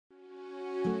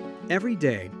Every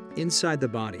day, inside the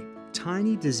body,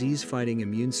 tiny disease-fighting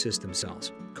immune system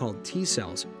cells, called T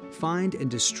cells, find and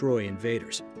destroy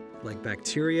invaders, like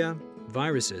bacteria,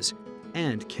 viruses,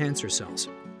 and cancer cells.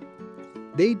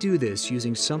 They do this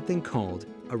using something called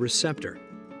a receptor.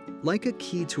 Like a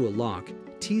key to a lock,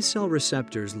 T cell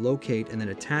receptors locate and then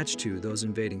attach to those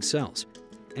invading cells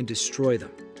and destroy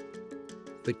them.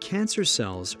 But cancer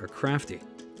cells are crafty.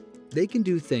 They can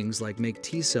do things like make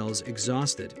T cells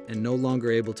exhausted and no longer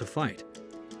able to fight,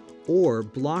 or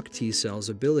block T cells'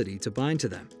 ability to bind to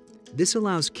them. This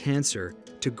allows cancer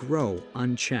to grow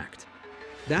unchecked.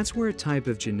 That's where a type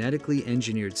of genetically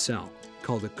engineered cell,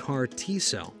 called a CAR T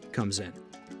cell, comes in.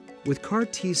 With CAR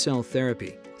T cell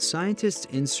therapy, scientists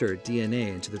insert DNA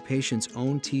into the patient's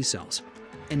own T cells,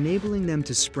 enabling them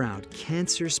to sprout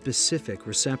cancer-specific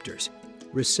receptors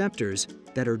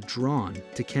that are drawn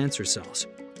to cancer cells.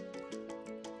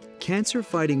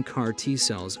 Cancer-fighting CAR T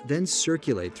cells then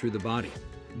circulate through the body,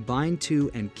 bind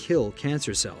to and kill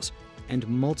cancer cells, and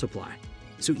multiply,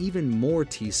 so even more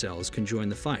T cells can join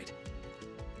the fight.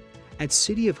 At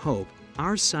City of Hope,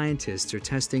 our scientists are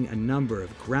testing a number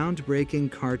of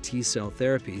groundbreaking CAR T cell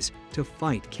therapies to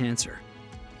fight cancer.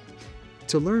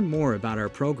 To learn more about our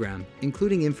program,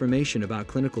 including information about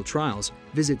clinical trials,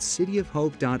 visit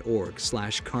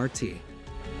cityofhope.org/CAR-T.